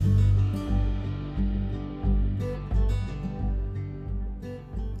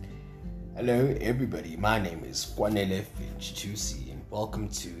Hello, everybody. My name is Kwanele Finch Tusi, and welcome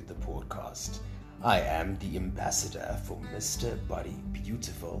to the podcast. I am the ambassador for Mr. Body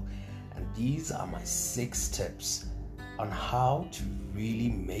Beautiful, and these are my 6 tips on how to really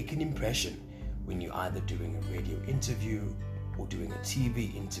make an impression when you're either doing a radio interview or doing a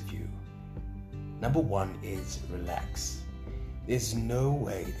TV interview. Number 1 is relax. There's no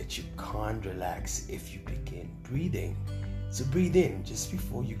way that you can't relax if you begin breathing. So breathe in just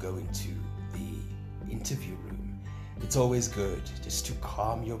before you go into the interview room. It's always good just to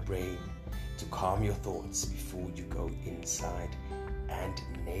calm your brain, to calm your thoughts before you go inside and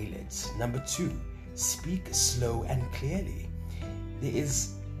nail it. Number 2, speak slow and clearly. There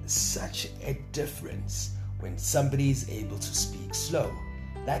is such a difference when somebody is able to speak slow.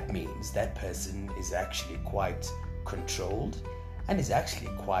 That means that person is actually quite controlled and is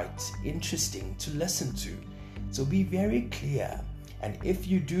actually quite interesting to listen to. So be very clear, and if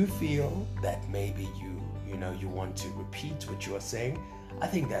you do feel that maybe you want to repeat what you are saying, I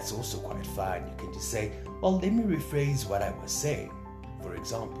think that's also quite fine. You can just say, well, let me rephrase what I was saying, for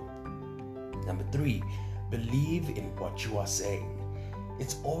example. Number 3, believe in what you are saying.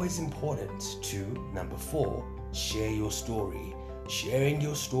 It's always important to, number 4, share your story. Sharing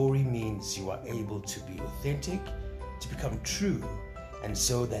your story means you are able to be authentic, to become true, and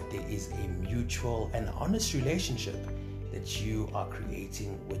so that there is a mutual and honest relationship that you are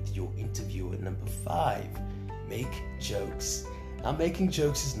creating with your interviewer. Number 5, make jokes. Now, making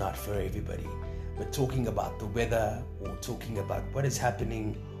jokes is not for everybody, but talking about the weather or talking about what is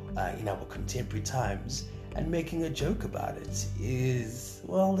happening in our contemporary times and making a joke about it is,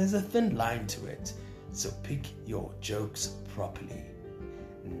 well, there's a thin line to it. So pick your jokes properly.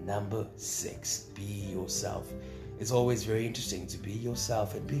 Number 6, be yourself. It's always very interesting to be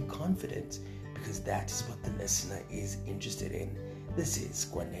yourself and be confident, because that is what the listener is interested in. This is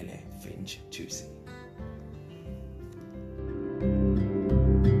Kwanele Finch Tusi.